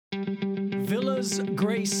Noah's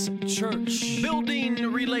Grace Church.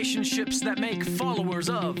 Building relationships that make followers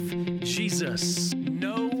of Jesus.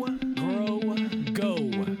 Know, grow, go.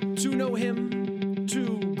 To know Him,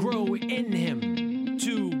 to grow in Him,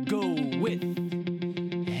 to go with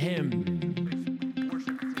Him.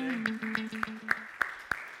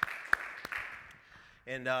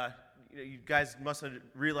 And you guys must have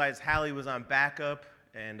realized Hallie was on backup,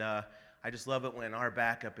 and I just love it when our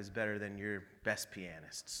backup is better than your best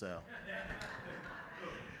pianist. So,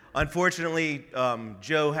 unfortunately,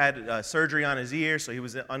 Joe had surgery on his ear, so he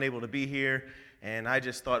was unable to be here, and I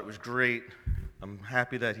just thought it was great. I'm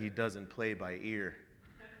happy that he doesn't play by ear.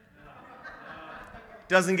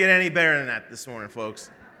 Doesn't get any better than that this morning,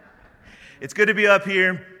 folks. It's good to be up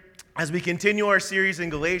here as we continue our series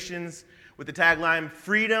in Galatians with the tagline,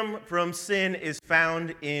 "Freedom from sin is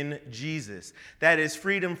found in Jesus." That is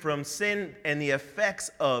freedom from sin and the effects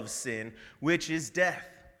of sin, which is death.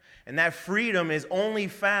 And that freedom is only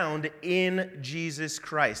found in Jesus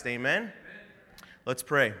Christ. Amen? Amen. Let's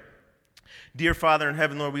pray. Dear Father in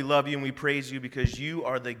heaven, Lord, we love you and we praise you because you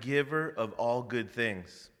are the giver of all good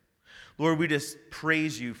things. Lord, we just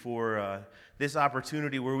praise you for this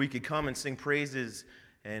opportunity where we could come and sing praises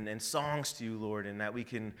and songs to you, Lord, and that we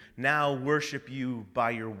can now worship you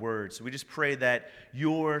by your word. So we just pray that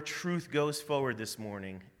your truth goes forward this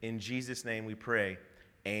morning. In Jesus' name we pray.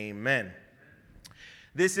 Amen.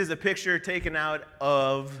 This is a picture taken out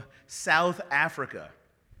of South Africa.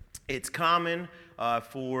 It's common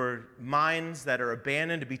for mines that are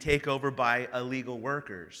abandoned to be taken over by illegal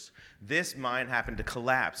workers. This mine happened to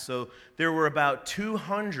collapse. So there were about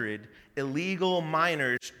 200 illegal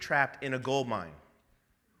miners trapped in a gold mine.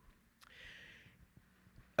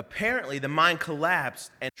 Apparently, the mine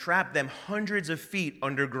collapsed and trapped them hundreds of feet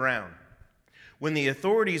underground. When the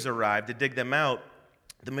authorities arrived to dig them out,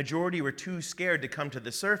 the majority were too scared to come to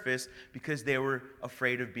the surface because they were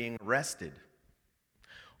afraid of being arrested.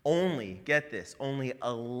 Only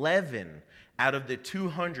 11 out of the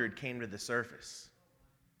 200 came to the surface.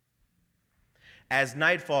 As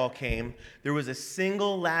nightfall came, there was a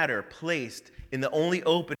single ladder placed in the only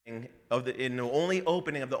opening of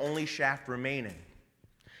the only shaft remaining,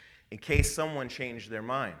 in case someone changed their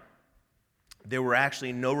mind. There were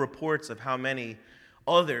actually no reports of how many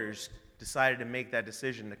others decided to make that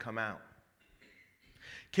decision to come out.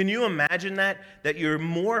 Can you imagine that you're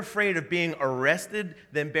more afraid of being arrested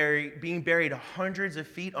than being buried hundreds of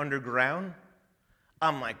feet underground?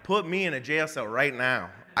 I'm like, put me in a jail cell right now.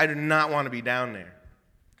 I do not want to be down there.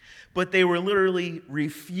 But they were literally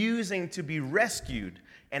refusing to be rescued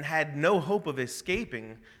and had no hope of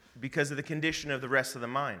escaping because of the condition of the rest of the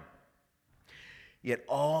mine. Yet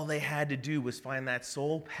all they had to do was find that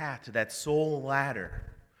soul path to that soul ladder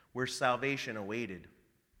where salvation awaited.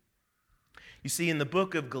 You see, in the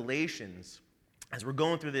book of Galatians, as we're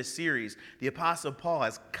going through this series, the Apostle Paul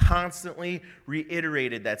has constantly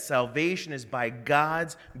reiterated that salvation is by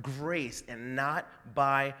God's grace and not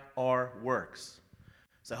by our works.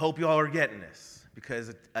 So I hope you all are getting this,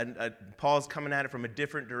 because Paul's coming at it from a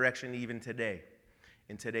different direction even today,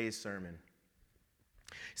 in today's sermon.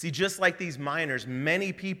 See, just like these miners,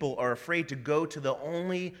 many people are afraid to go to the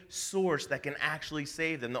only source that can actually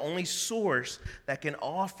save them, the only source that can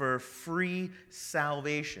offer free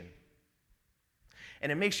salvation.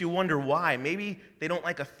 And it makes you wonder why. Maybe they don't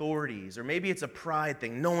like authorities, or maybe it's a pride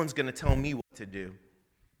thing. No one's going to tell me what to do.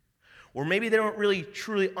 Or maybe they don't really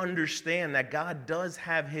truly understand that God does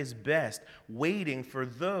have His best waiting for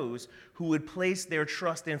those who would place their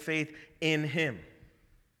trust and faith in Him.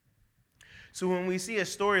 So when we see a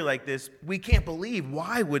story like this, we can't believe,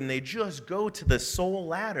 why wouldn't they just go to the soul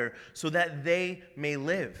ladder so that they may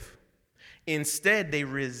live? Instead, they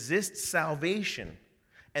resist salvation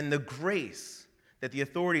and the grace that the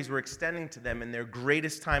authorities were extending to them in their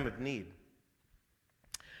greatest time of need.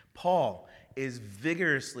 Paul is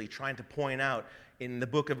vigorously trying to point out in the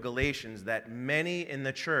book of Galatians that many in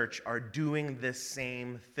the church are doing the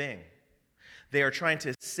same thing. They are trying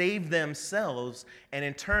to save themselves, and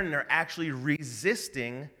in turn, they're actually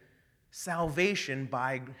resisting salvation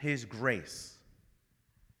by His grace.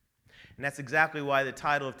 And that's exactly why the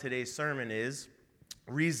title of today's sermon is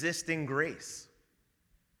Resisting Grace.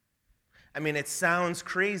 I mean, it sounds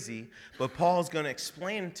crazy, but Paul's going to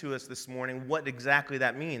explain to us this morning what exactly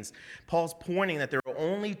that means. Paul's pointing that there are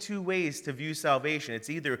only two ways to view salvation. It's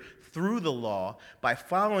either through the law, by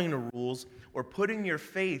following the rules, or putting your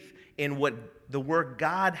faith in what the work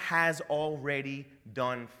God has already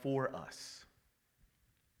done for us.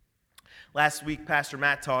 Last week, Pastor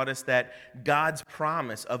Matt taught us that God's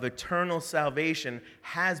promise of eternal salvation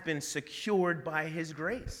has been secured by His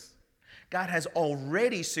grace. God has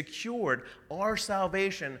already secured our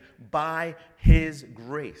salvation by his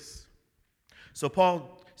grace. So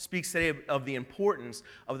Paul speaks today of the importance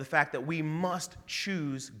of the fact that we must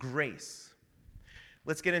choose grace.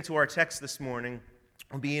 Let's get into our text this morning.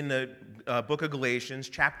 We'll be in the book of Galatians,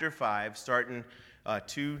 chapter 5, starting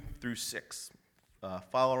 2 through 6.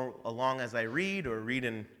 Follow along as I read, or read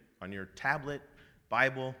on your tablet,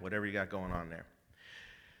 Bible, whatever you got going on there.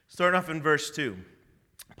 Starting off in verse 2,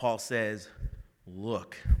 Paul says,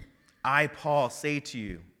 "Look, I, Paul, say to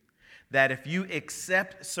you that if you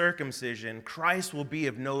accept circumcision, Christ will be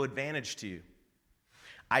of no advantage to you.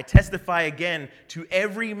 I testify again to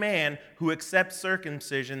every man who accepts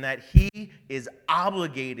circumcision that he is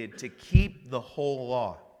obligated to keep the whole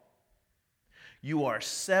law. You are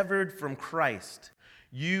severed from Christ.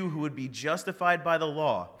 You who would be justified by the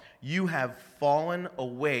law, you have fallen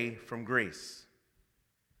away from grace.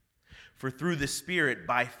 For through the Spirit,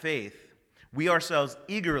 by faith, we ourselves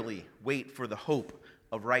eagerly wait for the hope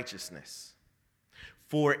of righteousness.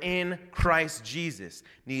 For in Christ Jesus,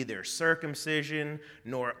 neither circumcision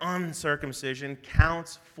nor uncircumcision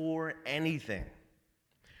counts for anything,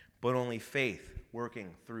 but only faith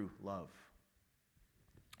working through love."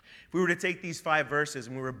 If we were to take these 5 verses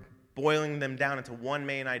and we were boiling them down into one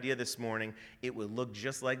main idea this morning, it would look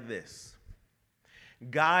just like this.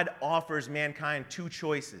 God offers mankind 2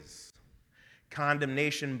 choices: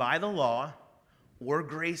 condemnation by the law or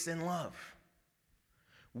grace and love.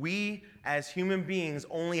 We, as human beings,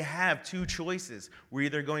 only have 2 choices. We're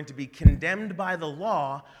either going to be condemned by the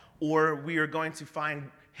law, or we are going to find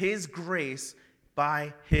his grace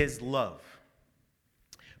by his love.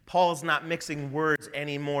 Paul's not mixing words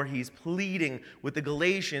anymore. He's pleading with the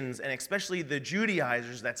Galatians, and especially the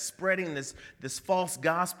Judaizers that's spreading this false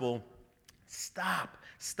gospel. Stop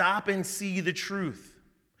and see the truth.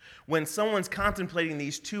 When someone's contemplating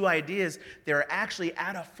these 2 ideas, they're actually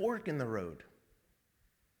at a fork in the road.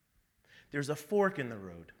 There's a fork in the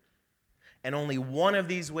road, and only one of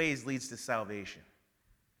these ways leads to salvation.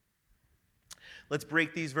 Let's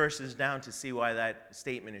break these verses down to see why that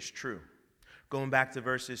statement is true. Going back to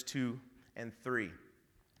verses 2 and 3,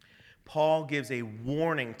 Paul gives a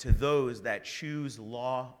warning to those that choose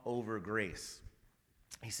law over grace.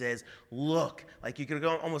 He says, look, like you could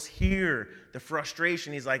almost hear the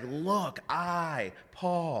frustration. He's like, look, I,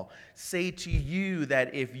 Paul, say to you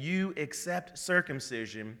that if you accept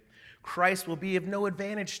circumcision, Christ will be of no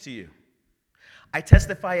advantage to you. I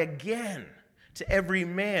testify again to every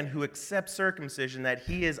man who accepts circumcision that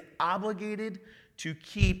he is obligated to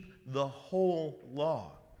keep the whole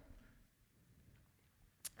law.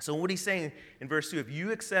 So what he's saying in verse 2, if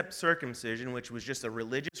you accept circumcision, which was just a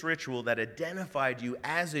religious ritual that identified you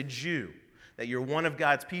as a Jew, that you're one of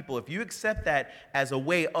God's people, if you accept that as a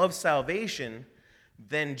way of salvation,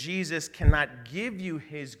 then Jesus cannot give you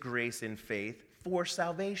his grace and faith for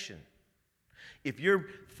salvation. If you're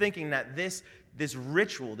thinking that this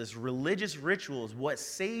ritual, this religious ritual is what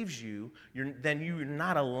saves you, then you're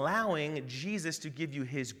not allowing Jesus to give you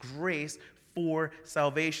his grace for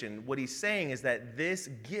salvation. What he's saying is that this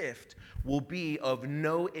gift will be of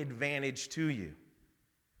no advantage to you.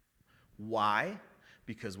 Why?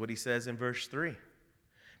 Because what he says in verse 3.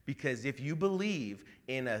 Because if you believe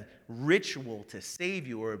in a ritual to save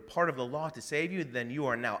you, or a part of the law to save you, then you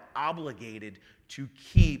are now obligated to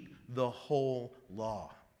keep the whole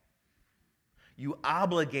law. You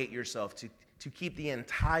obligate yourself to keep the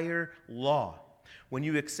entire law. When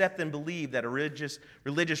you accept and believe that a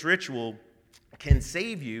religious ritual can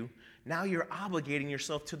save you, now you're obligating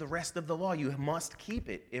yourself to the rest of the law. You must keep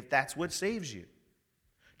it if that's what saves you.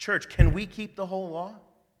 Church, can we keep the whole law?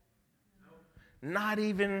 No. Not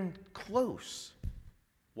even close.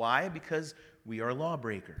 Why? Because we are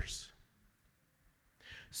lawbreakers.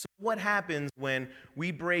 So what happens when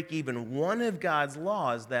we break even one of God's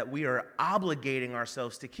laws that we are obligating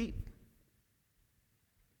ourselves to keep?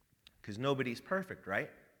 Because nobody's perfect, right?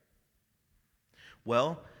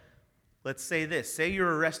 Well, let's say this. Say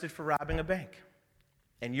you're arrested for robbing a bank,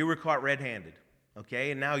 and you were caught red-handed,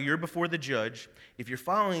 okay? And now you're before the judge. If you're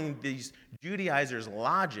following these Judaizers'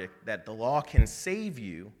 logic that the law can save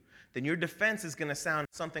you, then your defense is going to sound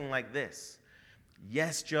something like this.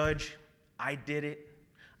 Yes, judge, I did it.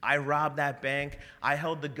 I robbed that bank. I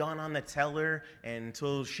held the gun on the teller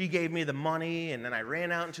until she gave me the money, and then I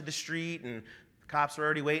ran out into the street, and the cops were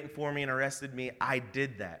already waiting for me and arrested me. I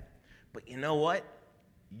did that. But you know what?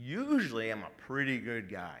 Usually I'm a pretty good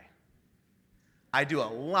guy. I do a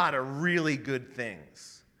lot of really good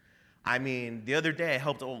things. I mean, the other day I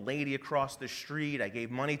helped an old lady across the street. I gave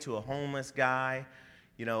money to a homeless guy.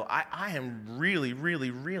 You know, I am really, really,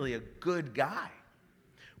 really a good guy.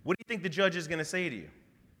 What do you think the judge is going to say to you?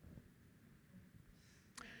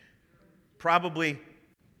 Probably,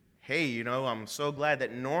 hey, I'm so glad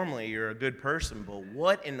that normally you're a good person, but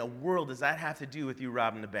what in the world does that have to do with you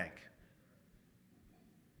robbing the bank?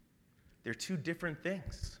 They're two different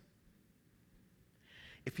things.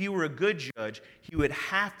 If he were a good judge, he would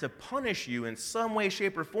have to punish you in some way,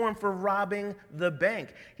 shape, or form for robbing the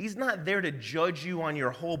bank. He's not there to judge you on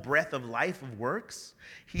your whole breadth of life of works.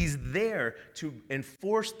 He's there to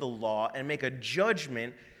enforce the law and make a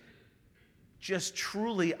judgment just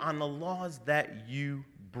truly on the laws that you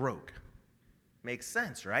broke. Makes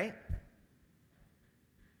sense, right?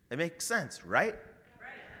 It makes sense, right?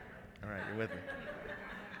 All right, you're with me.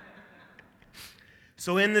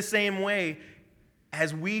 So in the same way,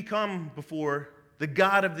 as we come before the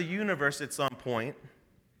God of the universe at some point,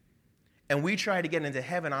 and we try to get into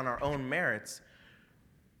heaven on our own merits,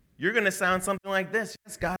 you're going to sound something like this.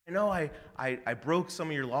 Yes, God, I know I broke some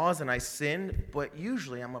of your laws and I sinned, but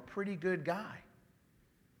usually I'm a pretty good guy.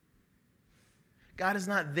 God is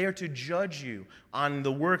not there to judge you on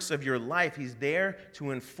the works of your life. He's there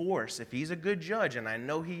to enforce. If he's a good judge, and I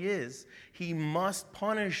know he is, he must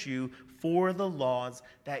punish you for the laws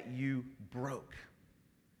that you broke.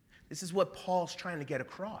 This is what Paul's trying to get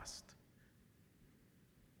across.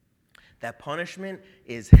 That punishment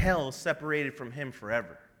is hell separated from him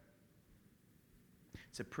forever.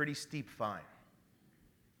 It's a pretty steep fine.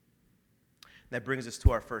 That brings us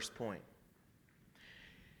to our first point.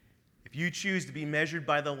 If you choose to be measured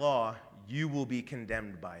by the law, you will be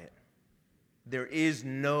condemned by it. There is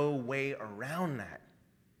no way around that.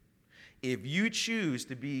 If you choose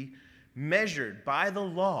to be measured by the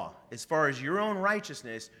law as far as your own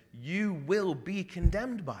righteousness, you will be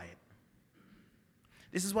condemned by it.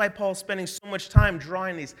 This is why Paul's spending so much time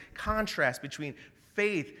drawing these contrasts between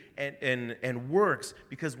faith and works,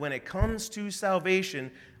 because when it comes to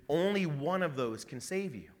salvation, only one of those can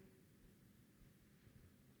save you.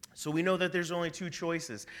 So we know that there's only two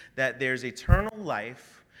choices, that there's eternal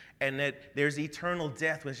life and that there's eternal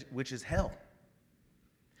death, which is hell.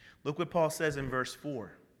 Look what Paul says in verse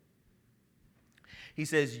 4. He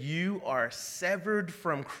says, you are severed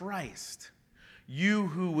from Christ, you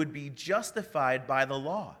who would be justified by the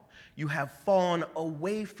law. You have fallen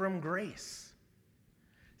away from grace.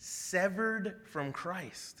 Severed from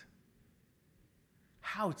Christ.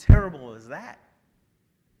 How terrible is that?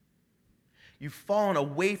 You've fallen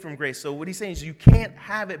away from grace. So what he's saying is you can't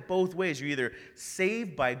have it both ways. You're either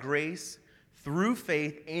saved by grace through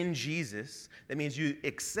faith in Jesus. That means you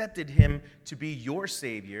accepted him to be your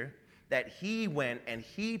Savior, that he went and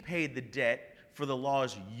he paid the debt for the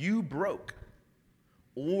laws you broke.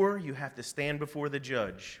 Or you have to stand before the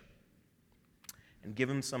judge and give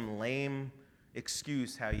him some lame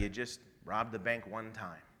excuse how you just robbed the bank one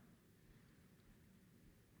time.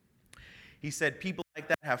 He said people like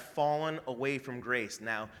that have fallen away from grace.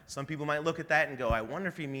 Now, some people might look at that and go, I wonder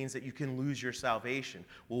if he means that you can lose your salvation.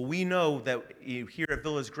 Well, we know that here at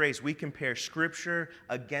Village Grace, we compare Scripture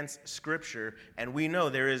against Scripture, and we know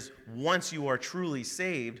there is, once you are truly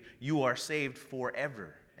saved, you are saved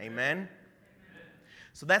forever. Amen?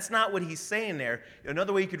 So that's not what he's saying there.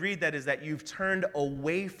 Another way you could read that is that you've turned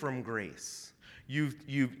away from grace.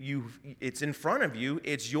 It's in front of you,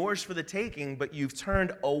 it's yours for the taking, but you've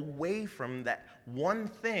turned away from that one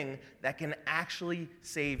thing that can actually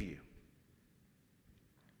save you.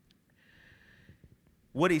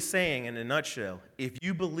 What he's saying in a nutshell, if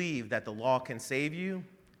you believe that the law can save you,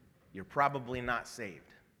 you're probably not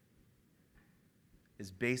saved,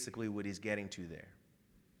 is basically what he's getting to there.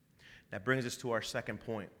 That brings us to our second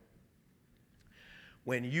point.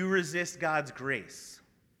 When you resist God's grace,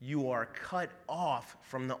 you are cut off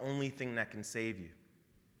from the only thing that can save you.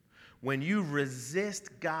 When you resist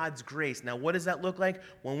God's grace, now what does that look like?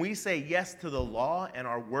 When we say yes to the law and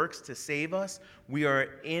our works to save us, we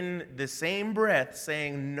are in the same breath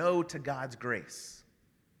saying no to God's grace.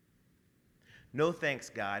 No thanks,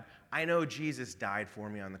 God. I know Jesus died for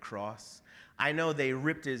me on the cross. I know they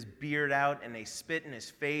ripped his beard out and they spit in his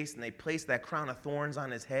face and they placed that crown of thorns on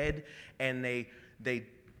his head and they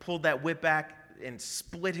pulled that whip back and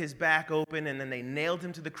split his back open, and then they nailed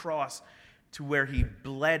him to the cross to where he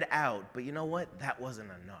bled out. But you know what? That wasn't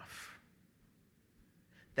enough.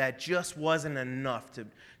 That just wasn't enough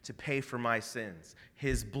to pay for my sins.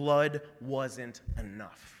 His blood wasn't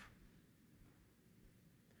enough.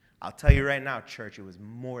 I'll tell you right now, church, it was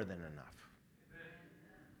more than enough.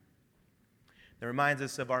 That reminds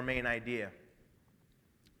us of our main idea.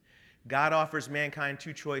 God offers mankind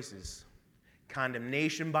two choices: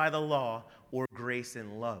 condemnation by the law or grace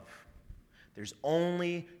and love. There's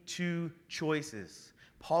only two choices.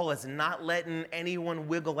 Paul is not letting anyone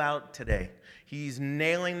wiggle out today. He's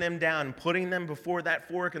nailing them down, putting them before that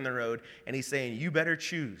fork in the road, and he's saying, you better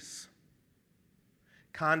choose.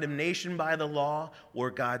 Condemnation by the law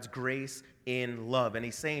or God's grace in love. And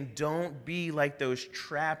he's saying, don't be like those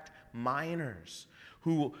trapped miners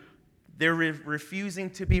who they're refusing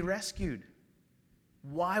to be rescued.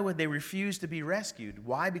 Why would they refuse to be rescued?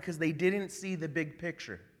 Why? Because they didn't see the big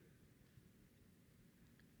picture.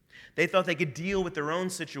 They thought they could deal with their own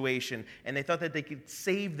situation, and they thought that they could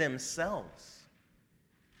save themselves.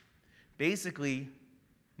 Basically,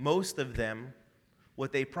 most of them,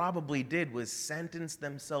 what they probably did was sentence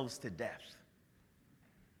themselves to death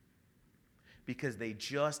because they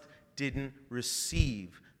just didn't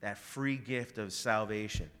receive that free gift of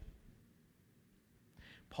salvation.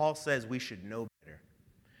 Paul says we should know better.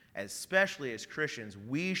 Especially as Christians,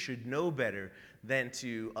 we should know better than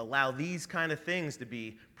to allow these kind of things to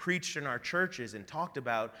be preached in our churches and talked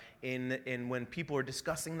about in when people are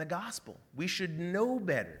discussing the gospel. We should know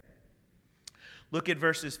better. Look at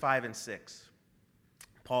verses 5 and 6.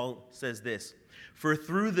 Paul says this, for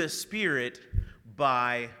through the Spirit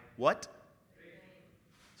by what?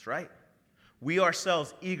 That's right. We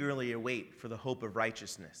ourselves eagerly await for the hope of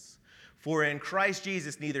righteousness. For in Christ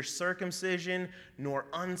Jesus, neither circumcision nor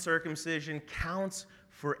uncircumcision counts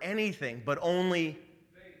for anything, but only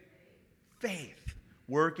faith,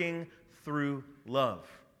 working through love.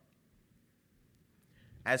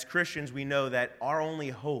 As Christians, we know that our only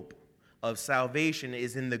hope of salvation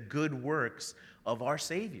is in the good works of our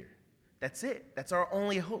Savior. That's it. That's our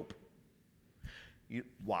only hope.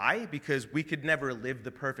 Why? Because we could never live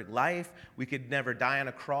the perfect life. We could never die on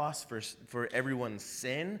a cross for everyone's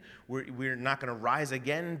sin. We're not going to rise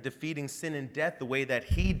again, defeating sin and death the way that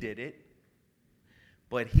he did it.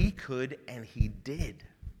 But he could, and he did.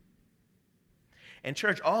 And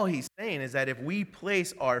church, all he's saying is that if we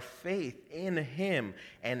place our faith in him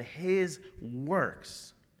and his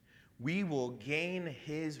works, we will gain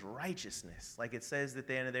his righteousness, like it says at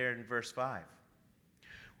the end of there in verse 5.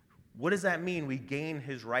 What does that mean, we gain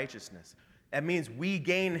his righteousness? That means we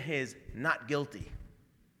gain his not guilty.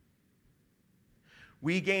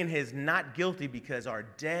 We gain his not guilty because our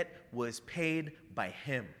debt was paid by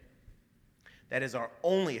him. That is our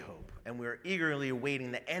only hope, and we're eagerly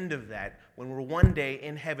awaiting the end of that when we're one day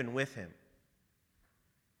in heaven with him.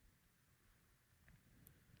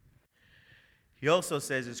 He also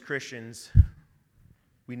says, as Christians,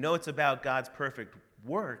 we know it's about God's perfect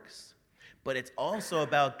works, but it's also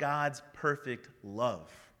about God's perfect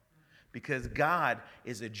love. Because God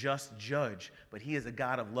is a just judge, but he is a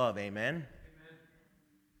God of love. Amen? Amen.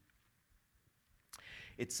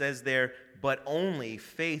 It says there, but only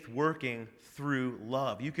faith working through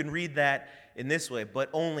love. You can read that in this way, but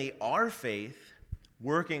only our faith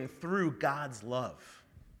working through God's love.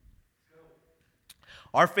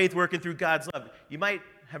 Our faith working through God's love. You might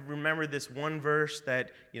have remembered this one verse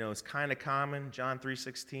that, is kind of common, John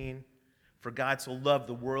 3:16. For God so loved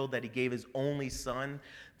the world that he gave his only Son,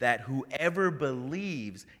 that whoever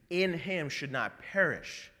believes in him should not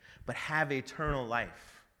perish, but have eternal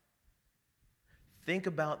life. Think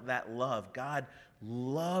about that love. God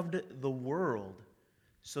loved the world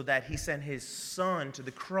so that he sent his Son to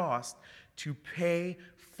the cross to pay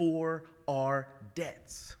for our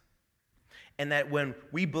debts. And that when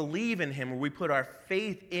we believe in him, or we put our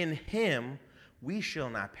faith in him, we shall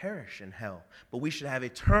not perish in hell, but we should have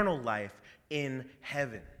eternal life in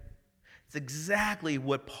heaven. It's exactly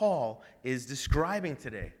what Paul is describing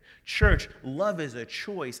today. Church, love is a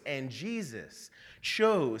choice, and Jesus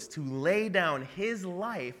chose to lay down his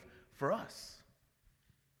life for us.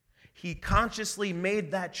 He consciously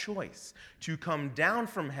made that choice to come down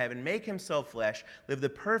from heaven, make himself flesh, live the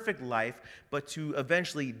perfect life, but to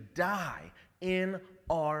eventually die in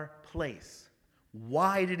our place.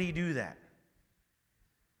 Why did he do that?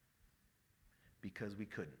 Because we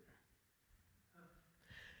couldn't.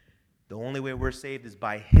 The only way we're saved is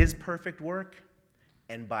by his perfect work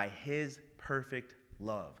and by his perfect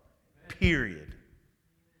love. Period.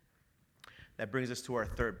 That brings us to our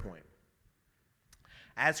third point.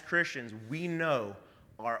 As Christians, we know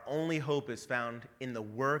our only hope is found in the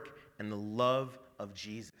work and the love of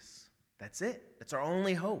Jesus. That's it. That's our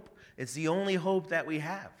only hope. It's the only hope that we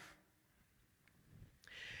have.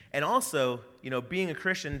 And also, being a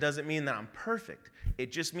Christian doesn't mean that I'm perfect.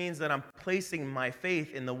 It just means that I'm placing my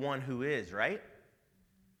faith in the one who is, right?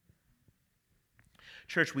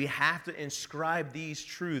 Church, we have to inscribe these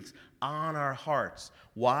truths on our hearts.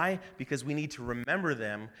 Why? Because we need to remember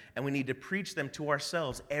them, and we need to preach them to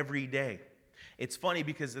ourselves every day. It's funny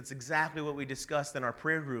because it's exactly what we discussed in our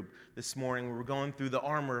prayer group this morning. We were going through the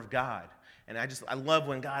armor of God. And I love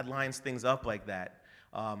when God lines things up like that.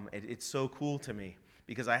 It's so cool to me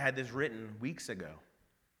because I had this written weeks ago.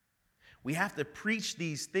 We have to preach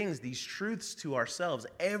these things, these truths to ourselves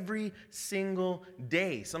every single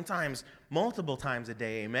day, sometimes multiple times a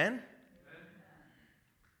day. Amen?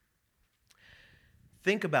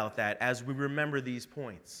 Think about that as we remember these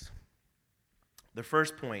points. The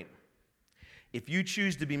first point, if you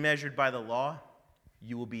choose to be measured by the law,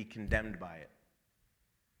 you will be condemned by it.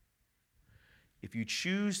 If you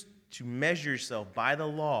choose to measure yourself by the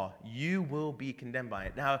law, you will be condemned by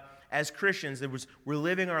it. Now, as Christians, we're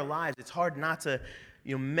living our lives. It's hard not to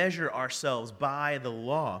measure ourselves by the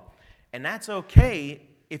law. And that's okay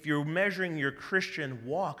if you're measuring your Christian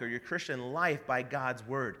walk or your Christian life by God's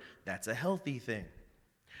word. That's a healthy thing.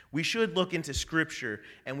 We should look into Scripture,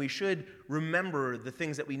 and we should remember the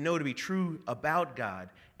things that we know to be true about God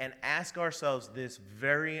and ask ourselves this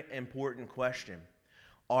very important question.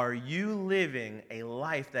 Are you living a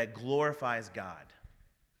life that glorifies God?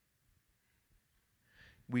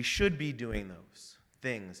 We should be doing those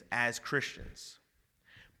things as Christians.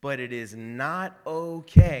 But it is not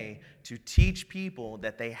okay to teach people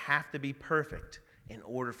that they have to be perfect in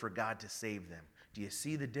order for God to save them. Do you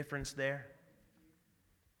see the difference there?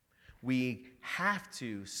 We have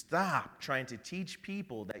to stop trying to teach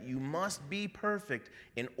people that you must be perfect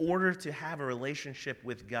in order to have a relationship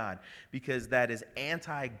with God, because that is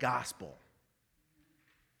anti-gospel.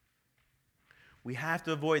 We have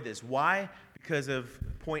to avoid this. Why? Because of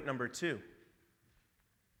point number 2.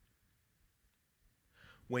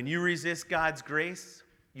 When you resist God's grace,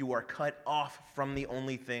 you are cut off from the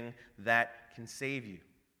only thing that can save you.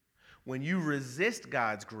 When you resist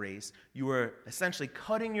God's grace, you are essentially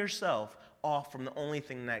cutting yourself off from the only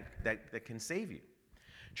thing that can save you.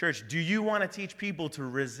 Church, do you want to teach people to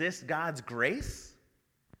resist God's grace?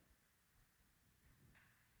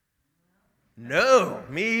 No,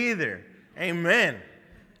 me either. Amen.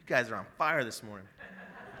 You guys are on fire this morning.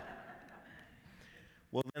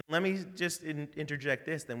 Well, then let me just interject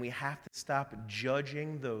this. Then we have to stop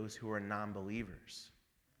judging those who are non-believers.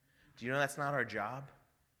 Do you know that's not our job?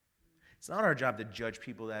 It's not our job to judge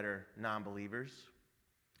people that are non-believers.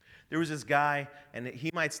 There was this guy, and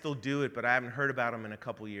he might still do it, but I haven't heard about him in a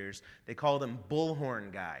couple years. They called him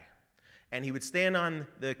Bullhorn Guy. And he would stand on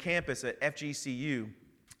the campus at FGCU,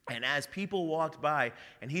 and as people walked by,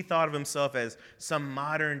 and he thought of himself as some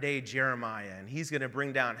modern-day Jeremiah, and he's going to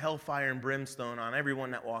bring down hellfire and brimstone on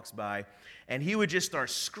everyone that walks by. And he would just start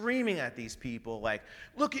screaming at these people like,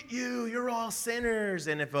 look at you, you're all sinners.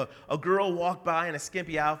 And if a girl walked by in a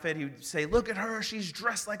skimpy outfit, he would say, look at her, she's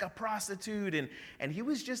dressed like a prostitute. And he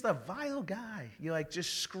was just a vile guy,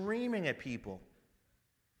 just screaming at people.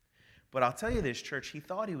 But I'll tell you this, church, he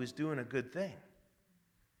thought he was doing a good thing.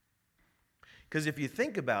 Because if you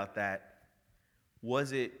think about that,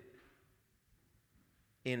 was it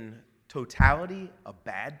in totality a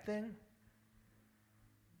bad thing?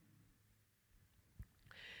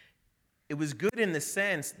 It was good in the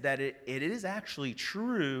sense that it is actually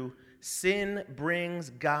true. Sin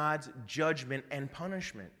brings God's judgment and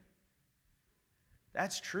punishment.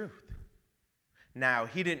 That's truth. Now,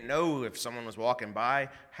 he didn't know if someone was walking by,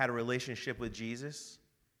 had a relationship with Jesus,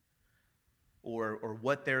 or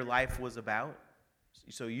what their life was about.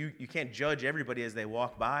 So you can't judge everybody as they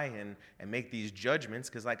walk by and make these judgments,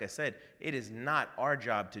 because like I said, it is not our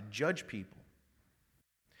job to judge people.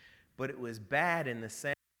 But it was bad in the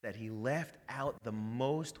sense that he left out the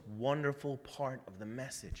most wonderful part of the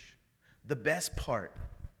message, the best part,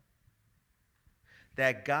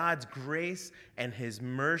 that God's grace and his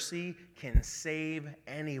mercy can save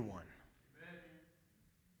anyone.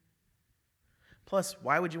 Plus,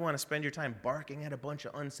 why would you want to spend your time barking at a bunch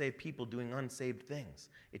of unsaved people doing unsaved things?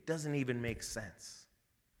 It doesn't even make sense.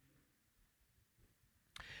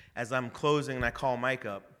 As I'm closing and I call Mike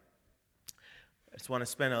up, I just want to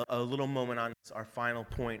spend a little moment on our final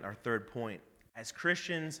point, our third point. As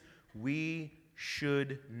Christians, we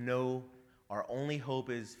should know our only hope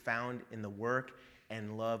is found in the work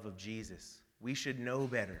and love of Jesus. We should know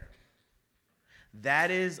better.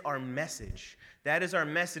 That is our message. That is our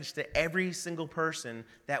message to every single person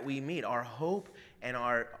that we meet. Our hope and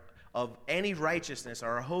of any righteousness,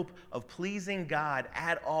 our hope of pleasing God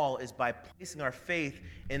at all is by placing our faith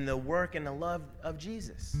in the work and the love of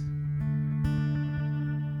Jesus.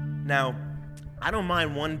 Now, I don't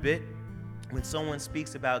mind one bit when someone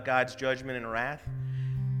speaks about God's judgment and wrath,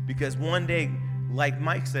 because one day, like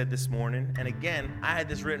Mike said this morning, and again, I had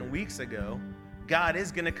this written weeks ago, God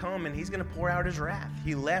is going to come and he's going to pour out his wrath.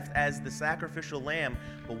 He left as the sacrificial lamb,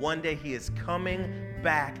 but one day he is coming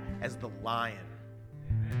back as the lion.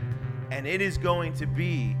 And it is going to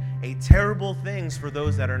be a terrible things for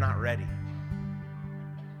those that are not ready.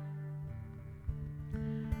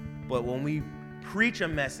 But when we preach a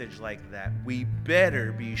message like that, we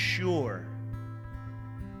better be sure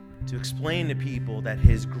to explain to people that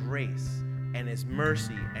His grace and His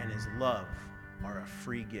mercy and His love are a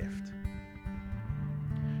free gift.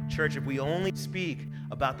 Church, if we only speak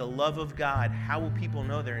about the love of God, how will people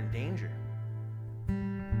know they're in danger?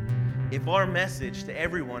 If our message to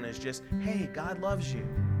everyone is just, hey, God loves you,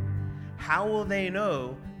 how will they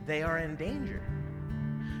know they are in danger?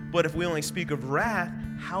 But if we only speak of wrath,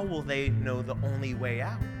 how will they know the only way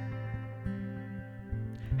out?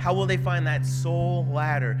 How will they find that soul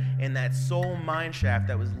ladder and that soul mine shaft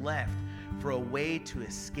that was left for a way to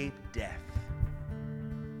escape death?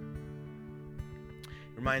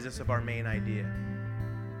 Reminds us of our main idea.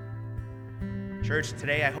 Church,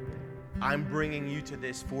 today I'm bringing you to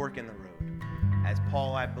this fork in the road, as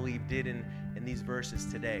Paul, I believe, did in these verses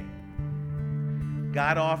today.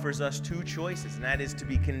 God offers us two choices, and that is to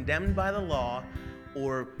be condemned by the law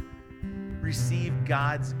or receive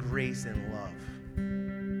God's grace and love.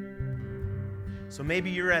 So maybe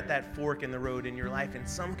you're at that fork in the road in your life in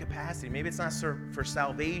some capacity. Maybe it's not for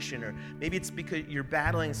salvation, or maybe it's because you're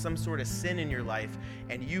battling some sort of sin in your life,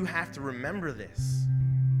 and you have to remember this.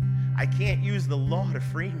 I can't use the law to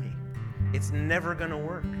free me. It's never going to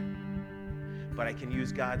work. But I can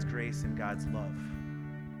use God's grace and God's love.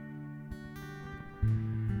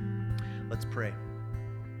 Let's pray.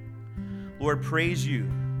 Lord, praise you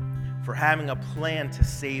for having a plan to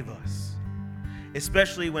save us,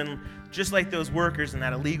 especially when, just like those workers in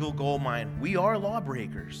that illegal gold mine, we are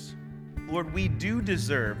lawbreakers. Lord, we do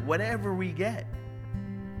deserve whatever we get.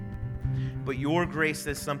 But your grace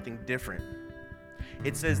says something different.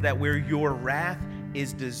 It says that where your wrath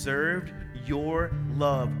is deserved, your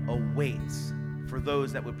love awaits for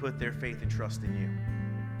those that would put their faith and trust in you.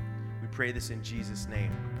 We pray this in Jesus'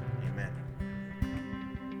 name. Amen.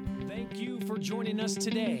 Thank you for joining us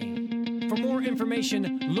today. For more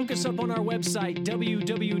information, look us up on our website,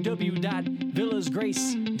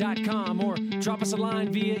 www.villasgrace.com, or drop us a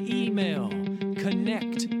line via email,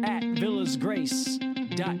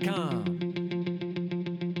 connect@villasgrace.com.